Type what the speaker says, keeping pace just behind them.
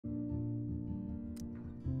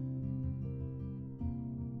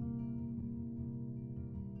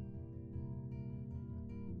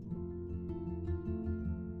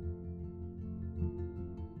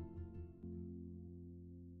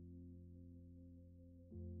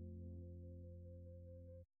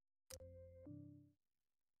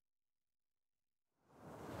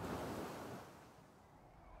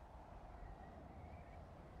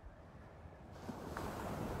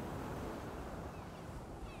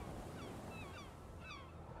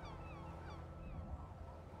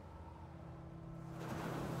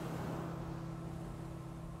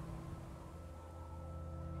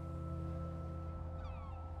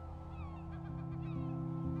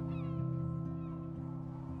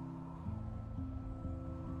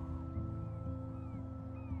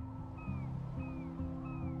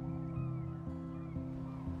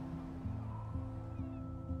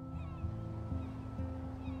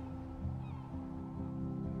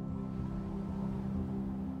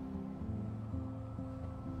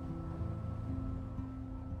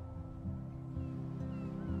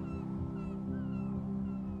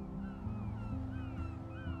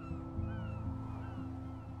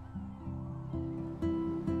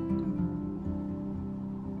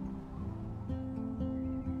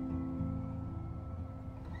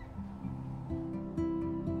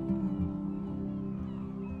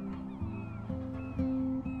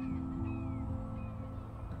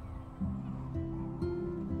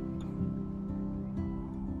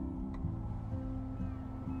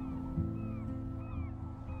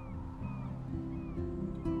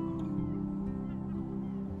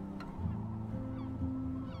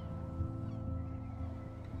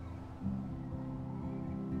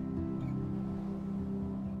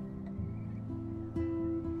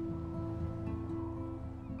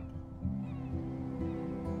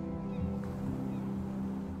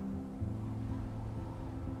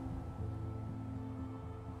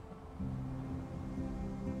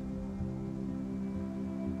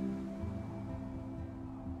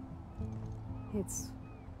It's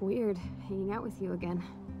weird hanging out with you again.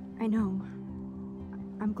 I know.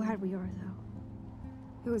 I'm glad we are, though.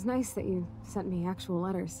 It was nice that you sent me actual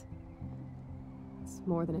letters. It's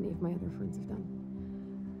more than any of my other friends have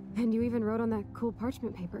done. And you even wrote on that cool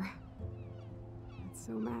parchment paper. It's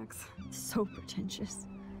so Max. So pretentious.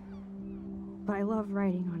 But I love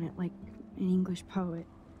writing on it like an English poet.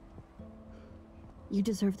 You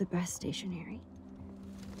deserve the best stationery.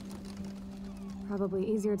 Probably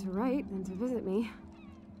easier to write than to visit me.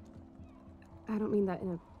 I don't mean that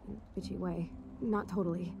in a bitchy way. Not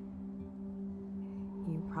totally.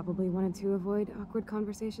 You probably wanted to avoid awkward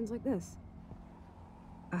conversations like this.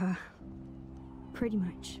 Pretty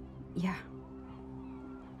much, yeah.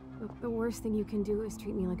 Look, the worst thing you can do is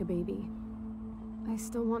treat me like a baby. I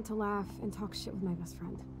still want to laugh and talk shit with my best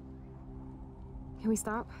friend. Can we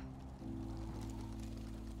stop?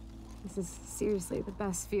 This is seriously the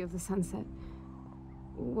best view of the sunset.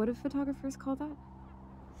 What do photographers call that?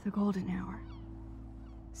 The golden hour.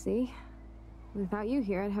 See? Without you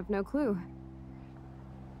here, I'd have no clue.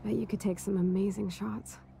 Bet you could take some amazing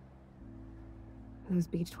shots. Those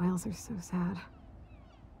beached whales are so sad.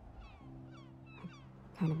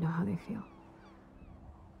 I kind of know how they feel.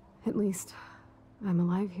 At least, I'm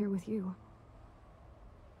alive here with you.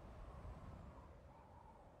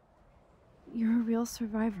 You're a real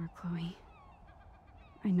survivor, Chloe.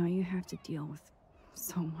 I know you have to deal with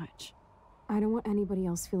so much. I don't want anybody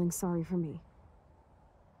else feeling sorry for me.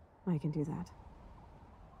 I can do that.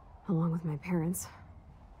 Along with my parents.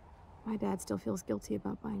 My dad still feels guilty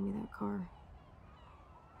about buying me that car.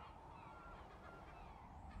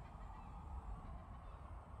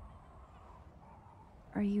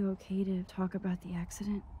 Are you okay to talk about the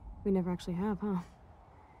accident? We never actually have, huh?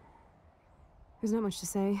 There's not much to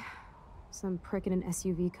say. Some prick in an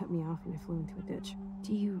SUV cut me off and I flew into a ditch.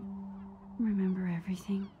 Do you remember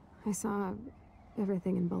everything? I saw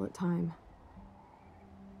everything in bullet time.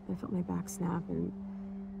 I felt my back snap and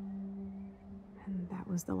that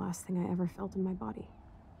was the last thing I ever felt in my body.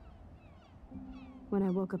 When I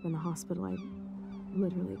woke up in the hospital, I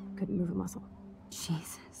literally couldn't move a muscle.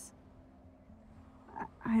 Jesus.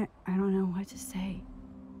 I don't know what to say.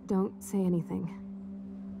 Don't say anything.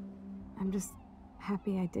 I'm just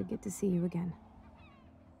happy I did get to see you again.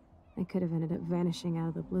 I could have ended up vanishing out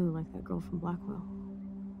of the blue like that girl from Blackwell.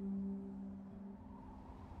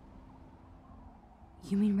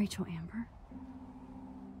 You mean Rachel Amber?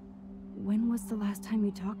 When was the last time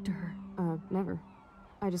you talked to her? Never.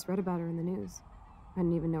 I just read about her in the news. I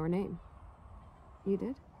didn't even know her name. You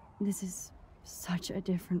did? This is such a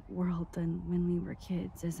different world than when we were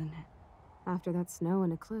kids, isn't it? After that snow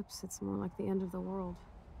and eclipse, it's more like the end of the world.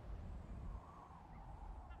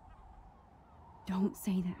 Don't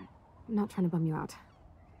say that. I'm not trying to bum you out.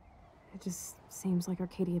 It just seems like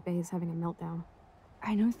Arcadia Bay is having a meltdown.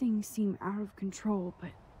 I know things seem out of control,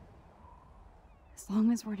 but as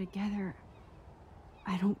long as we're together,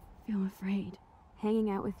 I don't feel afraid.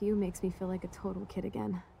 Hanging out with you makes me feel like a total kid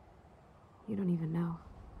again. You don't even know.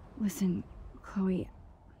 Listen, Chloe,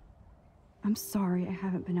 I'm sorry I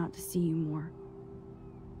haven't been out to see you more.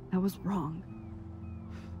 That was wrong.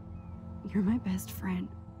 You're my best friend.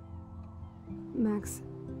 Max,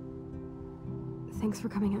 thanks for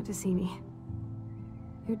coming out to see me.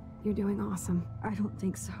 You're doing awesome. I don't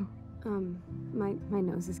think so. My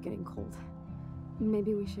nose is getting cold.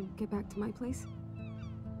 Maybe we should get back to my place?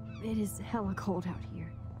 It is hella cold out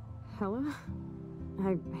here. Hella?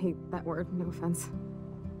 I hate that word, no offense.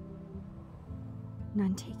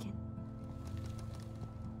 None taken.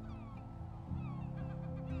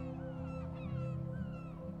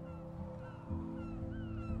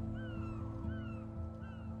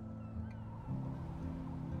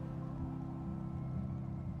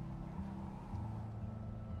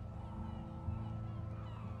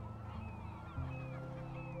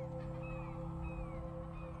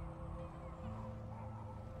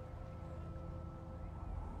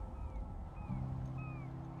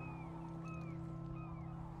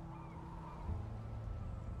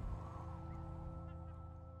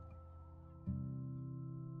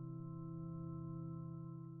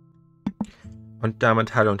 Und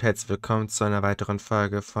damit hallo und herzlich willkommen zu einer weiteren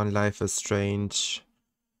Folge von Life is Strange.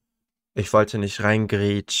 Ich wollte nicht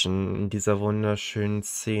reingrätschen in dieser wunderschönen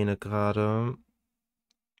Szene gerade.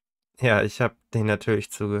 Ja, ich habe denen natürlich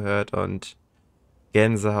zugehört und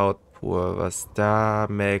Gänsehaut pur, was da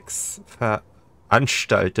Max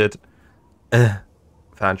veranstaltet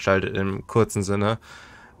im kurzen Sinne,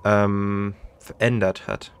 verändert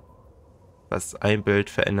hat. Was ein Bild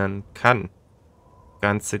verändern kann.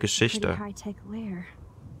 Ganze Geschichte.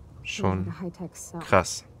 Schon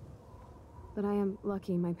krass. but I am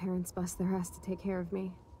lucky my parents bust their ass to take care of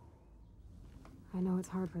me. I know it's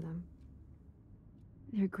hard for them.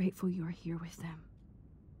 They're grateful you're here with them.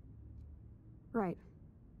 Right.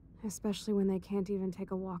 Especially when they can't even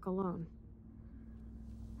take a walk alone.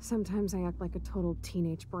 Sometimes I act like a total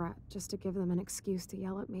teenage brat just to give them an excuse to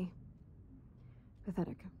yell at me.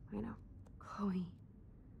 Pathetic, I know. Chloe,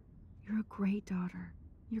 you're a great daughter.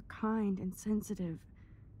 You're kind and sensitive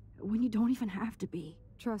when you don't even have to be.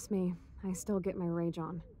 Trust me, I still get my rage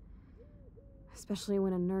on. Especially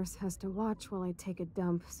when a nurse has to watch while I take a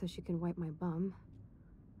dump so she can wipe my bum.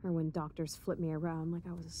 Or when doctors flip me around like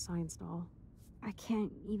I was a science doll. I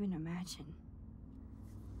can't even imagine.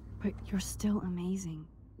 But you're still amazing.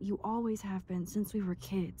 You always have been since we were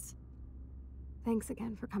kids. Thanks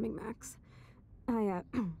again for coming, Max. I,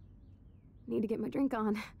 need to get my drink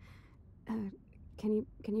on. Can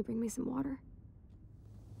you bring me some water?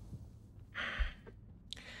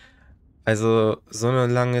 Also, so eine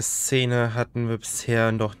lange Szene hatten wir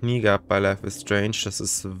bisher noch nie gehabt bei Life is Strange. Das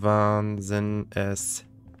ist Wahnsinn. Es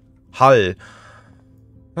Hall.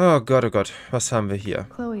 Oh Gott, was haben wir hier?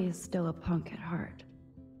 Chloe is still a punk at heart.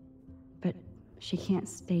 But she can't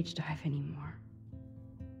stage dive anymore.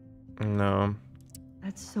 No.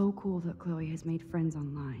 That's so cool that Chloe has made friends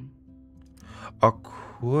online. Oh,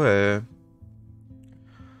 cool.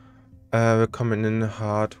 Willkommen in den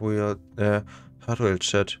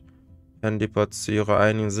Hardware-Chat. Handybots zu ihrer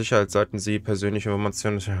eigenen Sicherheit sollten sie persönliche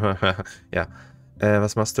Informationen... ja.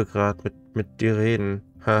 Was machst du gerade mit dir reden?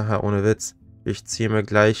 Haha, ohne Witz. Ich ziehe mich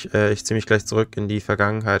gleich zurück in die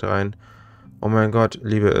Vergangenheit rein. Oh mein Gott,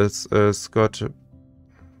 liebe Scott.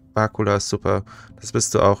 Bakula ist super. Das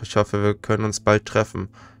bist du auch. Ich hoffe, wir können uns bald treffen.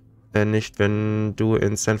 Nicht, wenn du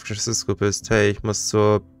in San Francisco bist. Hey, ich muss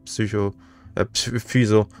zur Physio.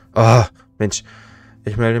 Ah, Mensch.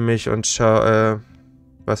 Ich melde mich und schau,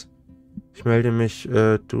 was? Ich melde mich,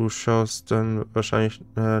 du schaust dann wahrscheinlich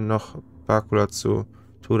noch Bakula zu.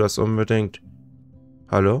 Tu das unbedingt.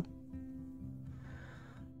 Hallo?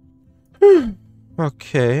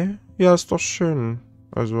 Okay. Ja, ist doch schön.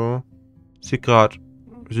 Also, sie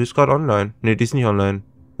ist gerade online. Ne, die ist nicht online.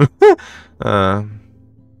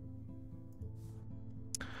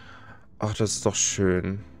 Ach, das ist doch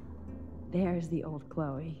schön. There's the old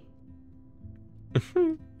Chloe.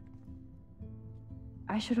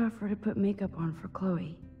 I should offer to put makeup on for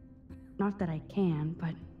Chloe. Not that I can,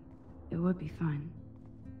 but it would be fun.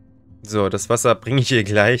 So, das Wasser bringe ich ihr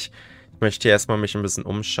gleich. Ich möchte erstmal mich ein bisschen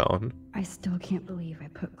umschauen. I still can't believe I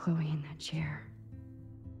put Chloe in that chair.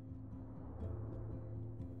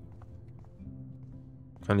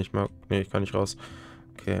 Kann ich mal... Nee, ich kann nicht raus.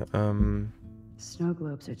 Okay, Snow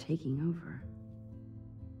globes are taking over.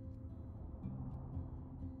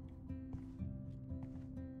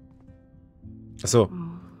 Achso.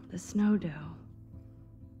 Oh, the snow dough.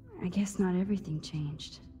 I guess not everything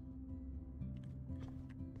changed.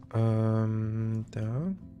 Da.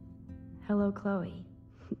 Hello, Chloe.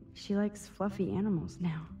 She likes fluffy animals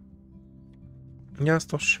now. Ja,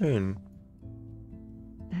 ist doch schön.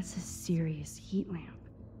 That's a serious heat lamp.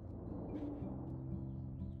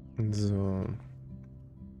 So.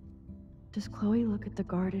 Does Chloe look at the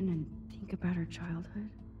garden and think about her childhood?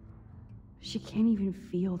 She can't even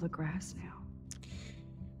feel the grass now.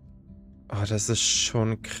 Oh, das ist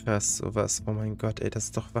schon krass, sowas. Oh mein Gott, ey, das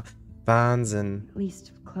ist doch Wahnsinn. At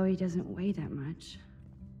least Chloe doesn't weigh that much.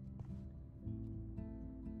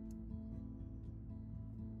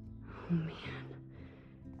 Oh man.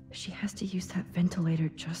 She has to use that ventilator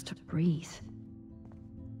just to breathe.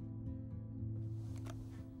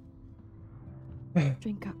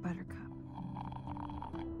 Drink up, Buttercup.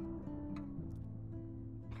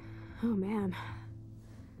 Oh man.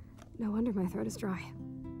 No wonder my throat is dry.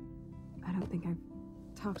 I don't think I've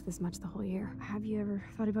talked this much the whole year. Have you ever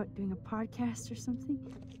thought about doing a podcast or something?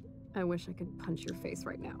 I wish I could punch your face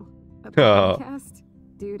right now. A Oh. podcast?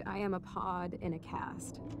 Dude, I am a pod in a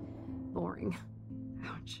cast. Boring.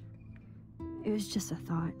 Ouch. It was just a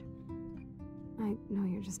thought. I know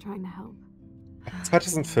you're just trying to help.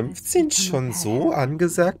 2015 schon so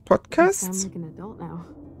angesagt, I sound Podcasts? like an adult now.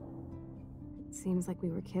 It seems like we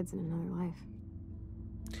were kids in another life.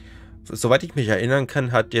 Soweit ich mich erinnern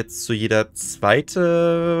kann, hat jetzt zu jeder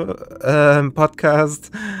zweite Podcast.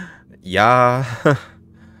 Ja.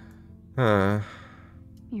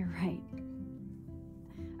 You're right.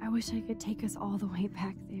 I wish I could take us all the way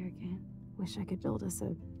back there again. Wish I could build us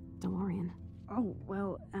a DeLorean. Oh,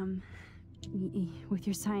 well, with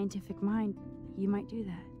your scientific mind, you might do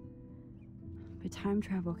that. But time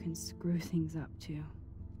travel can screw things up, too.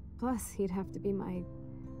 Plus, he'd have to be my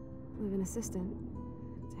live-in assistant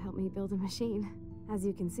to help me build a machine. As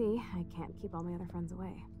you can see, I can't keep all my other friends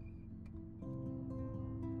away.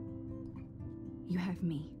 You have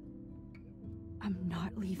me. I'm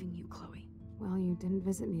not leaving you, Chloe. Well, you didn't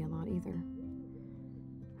visit me a lot either.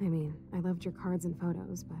 I mean, I loved your cards and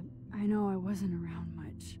photos, but... I know I wasn't around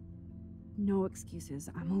much. No excuses,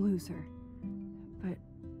 I'm a loser. But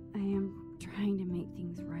I am trying to make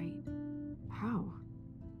things right. How?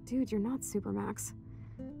 Dude, you're not Supermax.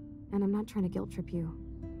 And I'm not trying to guilt trip you.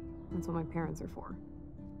 That's what my parents are for.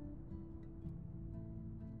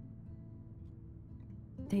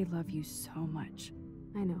 They love you so much.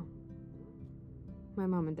 I know. My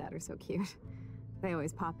mom and dad are so cute. They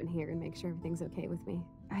always pop in here and make sure everything's okay with me.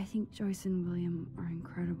 I think Joyce and William are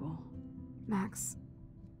incredible. Max,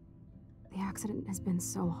 the accident has been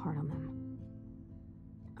so hard on them.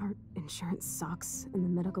 Our insurance sucks, and the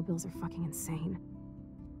medical bills are fucking insane.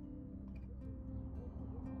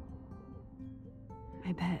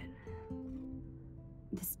 I bet.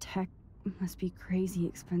 This tech must be crazy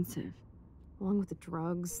expensive. Along with the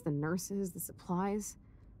drugs, the nurses, the supplies.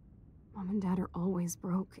 Mom and Dad are always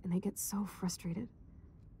broke, and they get so frustrated.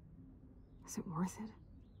 Is it worth it?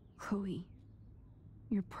 Chloe,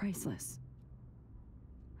 you're priceless.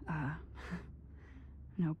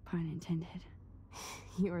 No pun intended.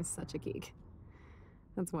 You are such a geek.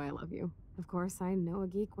 That's why I love you. Of course, I know a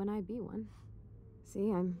geek when I be one.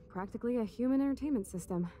 See, I'm practically a human entertainment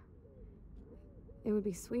system. It would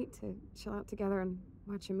be sweet to chill out together and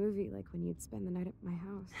watch a movie like when you'd spend the night at my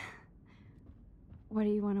house. What do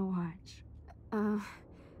you want to watch? I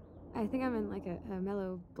think I'm in like a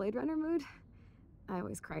mellow Blade Runner mood. I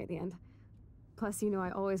always cry at the end. Plus, you know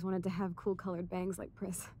I always wanted to have cool colored bangs like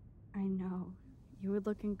Pris. I know. You would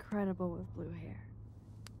look incredible with blue hair.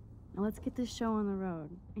 Now let's get this show on the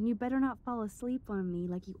road. And you better not fall asleep on me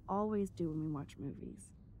like you always do when we watch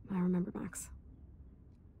movies. I remember, Max.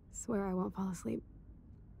 Swear I won't fall asleep.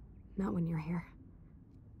 Not when you're here.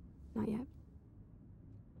 Not yet.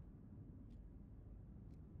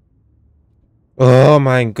 Oh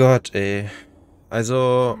mein Gott, ey.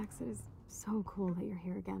 Also... Max, it is so cool that you're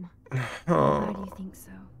here again. Why do you think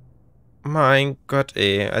so? Mein Gott,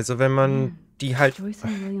 ey. Also wenn man die halt... Joyce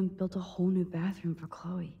and William built a whole new bathroom for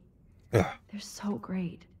Chloe. Ja. They're so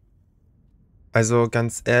great. Also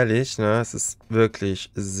ganz ehrlich, ne, es ist wirklich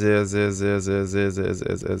sehr, sehr, sehr, sehr, sehr, sehr, sehr,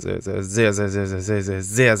 sehr, sehr, sehr, sehr, sehr, sehr, sehr, sehr, sehr,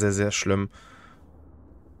 sehr, sehr, sehr schlimm.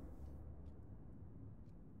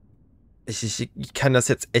 Ich kann das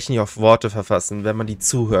jetzt echt nicht auf Worte verfassen, wenn man die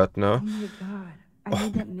zuhört, ne? Oh my god. I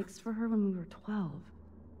made that mix for her when we were 12.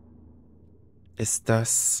 Ist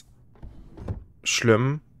das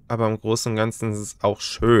schlimm, aber im Großen und Ganzen ist es auch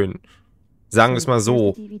schön. Sagen wir es mal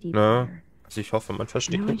so, ne? Also ich hoffe, man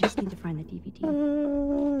versteht Now I mich. just need to find the DVD.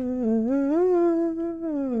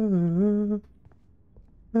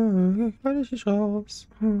 Kann ich nicht raus.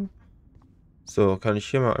 So, kann ich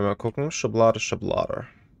hier mal einmal gucken? Schublade, Schublade.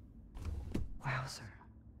 Wow, sir.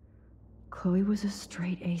 Chloe was a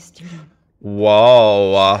straight A student.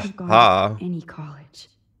 Wow, She could've gone aha. to any college.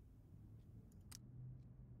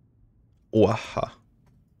 Oha.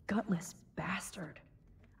 Gutless bastard.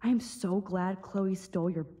 I am so glad Chloe stole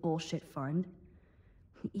your bullshit fund.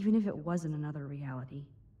 Even if it wasn't another reality.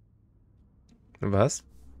 Was?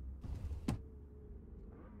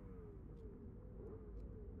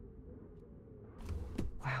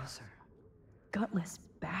 Wow, sir. Gutless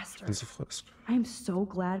bastard. Bin so frost. I am so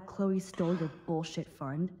glad Chloe stole your bullshit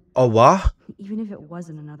fund. Aua. Even if it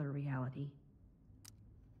wasn't another reality.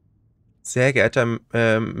 Sehr geehrter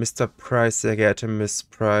Mr. Price, sehr geehrte Miss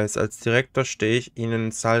Price, als Direktor stehe ich Ihnen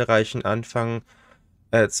in zahlreichen Anfang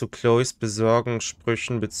zu Chloes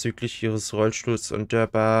Besorgungssprüchen bezüglich ihres Rollstuhls und der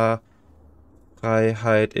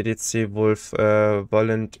Barfreiheit etc.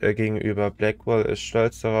 wohlwollend gegenüber. Blackwell ist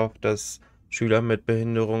stolz darauf, dass Schüler mit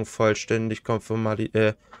Behinderung vollständig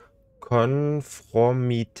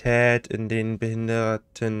Konformität in den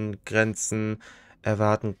Behindertengrenzen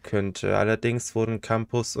erwarten könnte. Allerdings wurden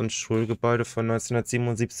Campus und Schulgebäude von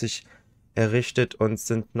 1977 errichtet und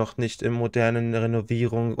sind noch nicht in modernen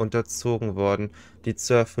Renovierungen unterzogen worden, die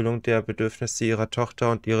zur Erfüllung der Bedürfnisse ihrer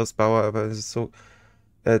Tochter und ihres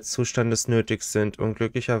Zustandes nötig sind.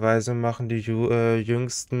 Unglücklicherweise machen die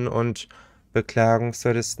jüngsten und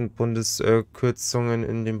beklagenswertesten Bundeskürzungen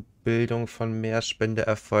in der Bildung von mehr Spende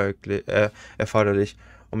erforderlich,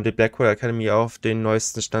 um die Blackwell Academy auf den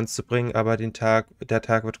neuesten Stand zu bringen, aber der Tag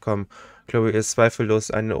wird kommen. Chloe ist zweifellos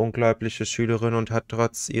eine unglaubliche Schülerin und hat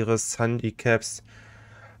trotz ihres Handicaps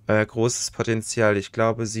großes Potenzial. Ich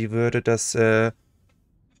glaube, sie würde das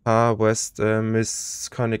West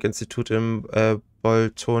Masonic Institut im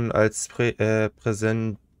Bolton als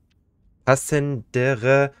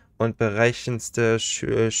passendere und berechendste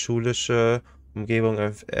schulische Umgebung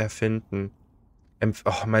empfinden.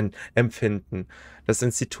 Das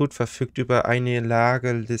Institut verfügt über eine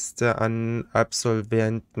Lageliste an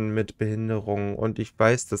Absolventen mit Behinderungen und ich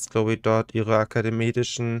weiß, dass Chloe dort ihre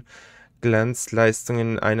akademischen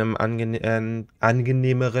Glanzleistungen in einem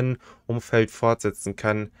angenehmeren Umfeld fortsetzen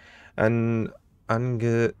kann.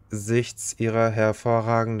 Angesichts ihrer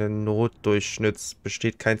hervorragenden Notdurchschnitts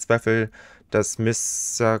besteht kein Zweifel, dass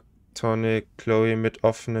Miss Sartone Chloe mit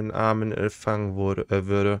offenen Armen empfangen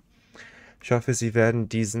würde. Ich hoffe, Sie werden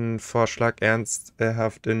diesen Vorschlag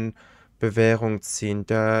ernsthaft in Bewährung ziehen,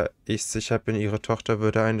 da ich sicher bin, Ihre Tochter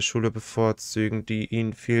würde eine Schule bevorzugen, die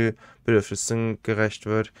Ihnen viel Bedürfnissen gerecht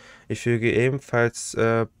wird. Ich füge ebenfalls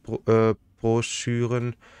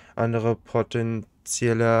Broschüren anderer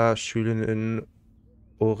potenzieller Schülerinnen in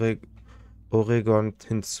Oregon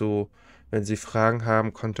hinzu. Wenn Sie Fragen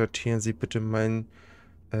haben, kontaktieren Sie bitte mein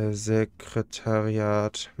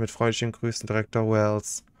Sekretariat. Mit freundlichen Grüßen, Direktor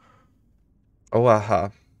Wells. Oh,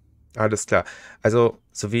 aha. Alles klar. Also,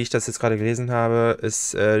 so wie ich das jetzt gerade gelesen habe,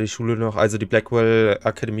 ist die Schule noch, also die Blackwell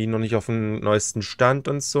Akademie noch nicht auf dem neuesten Stand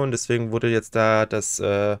und so. Und deswegen wurde jetzt da das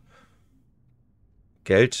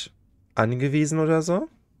Geld angewiesen oder so.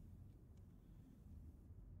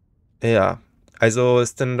 Ja. Also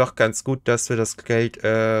ist dann doch ganz gut, dass wir das Geld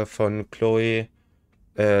von Chloe,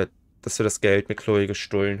 dass wir das Geld mit Chloe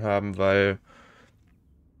gestohlen haben, weil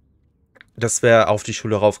das wäre auf die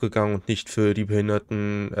Schule raufgegangen und nicht für die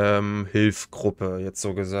Behinderten-Hilfgruppe, jetzt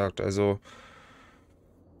so gesagt. Also,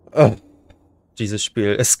 dieses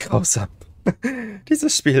Spiel ist grausam.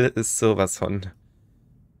 Dieses Spiel ist sowas von.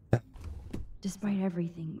 Despite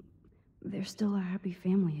everything, they're still a happy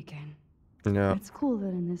family again. Ja. It's cool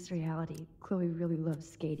that in this reality, Chloe really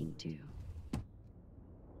loves skating too.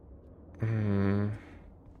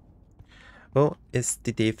 Wo ist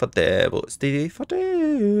die DVD? Wo ist die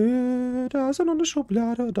DVD? Da ist ja noch eine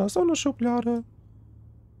Schublade. Da ist auch eine Schublade.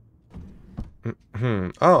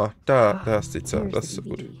 Da ist die Zahl. Das ist so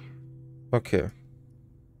gut. Okay.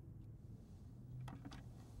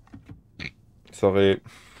 Sorry.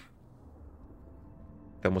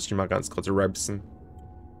 Da muss ich mal ganz kurz rapsen.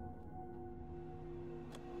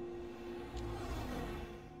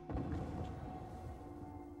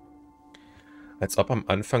 Als ob am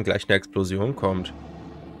Anfang gleich eine Explosion kommt.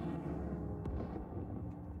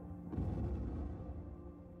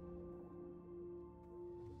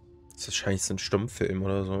 Das ist wahrscheinlich so ein Stummfilm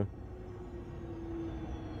oder so.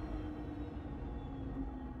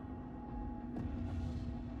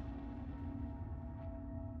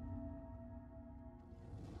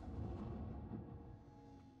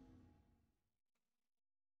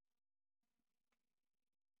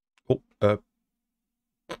 Oh,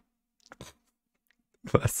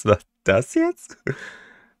 was war das jetzt?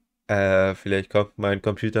 Vielleicht kommt mein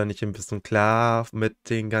Computer nicht ein bisschen klar mit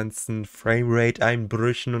den ganzen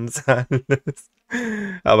Framerate-Einbrüchen und so alles.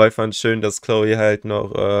 Aber ich fand schön, dass Chloe halt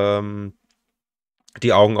noch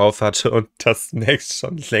die Augen auf hatte und das Max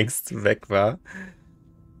schon längst weg war.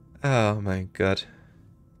 Oh mein Gott.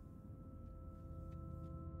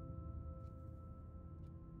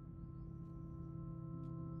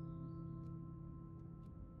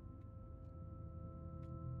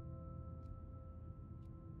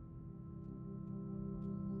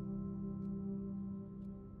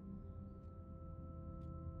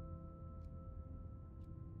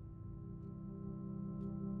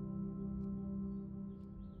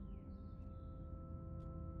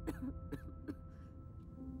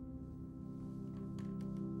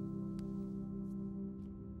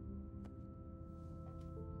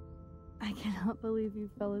 I cannot believe you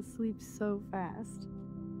fell asleep so fast.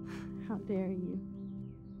 How dare you?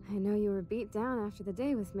 I know you were beat down after the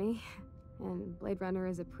day with me, and Blade Runner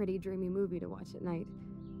is a pretty dreamy movie to watch at night.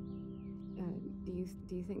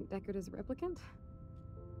 Do you think Deckard is a replicant?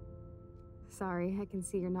 Sorry, I can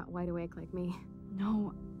see you're not wide awake like me.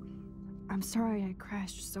 No, I'm sorry I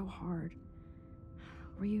crashed so hard.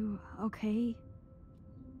 Were you okay?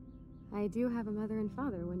 I do have a mother and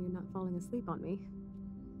father when you're not falling asleep on me.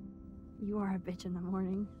 You are a bitch in the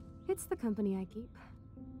morning. It's the company I keep.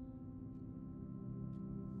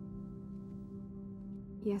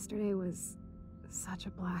 Yesterday was such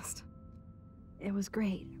a blast. It was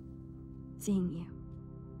great seeing you.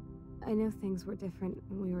 I know things were different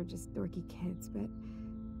when we were just dorky kids, but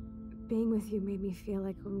being with you made me feel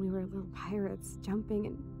like when we were little pirates, jumping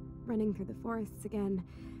and running through the forests again.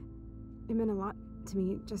 It meant a lot to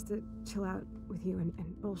me just to chill out with you and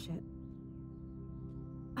bullshit.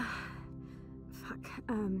 Fuck,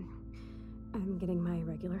 I'm getting my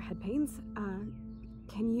regular head pains.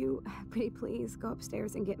 can you pretty please go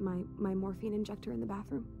upstairs and get my morphine injector in the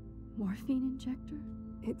bathroom? Morphine injector?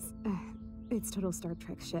 It's total Star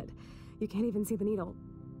Trek shit. You can't even see the needle.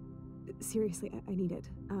 Seriously, I need it.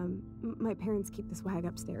 My parents keep this wag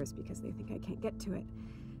upstairs because they think I can't get to it.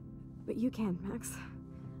 But you can, Max.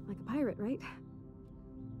 Like a pirate, right?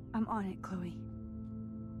 I'm on it, Chloe.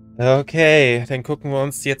 Okay, dann gucken wir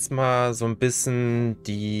uns jetzt mal so ein bisschen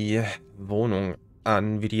die Wohnung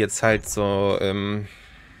an, wie die jetzt halt so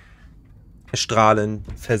Strahlen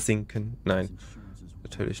versinken. Nein,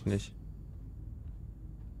 natürlich nicht.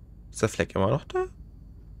 Ist der Fleck immer noch da?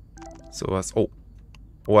 Sowas. Oh.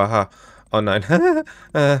 Oha. Oh nein.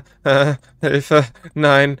 Hilfe.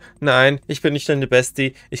 Nein, nein. Ich bin nicht deine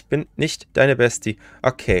Bestie. Ich bin nicht deine Bestie.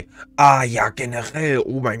 Okay. Ah ja, generell.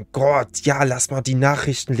 Oh mein Gott. Ja, lass mal die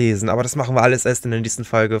Nachrichten lesen. Aber das machen wir alles erst in der nächsten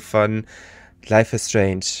Folge von Life is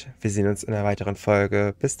Strange. Wir sehen uns in einer weiteren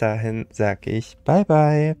Folge. Bis dahin sag ich bye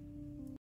bye.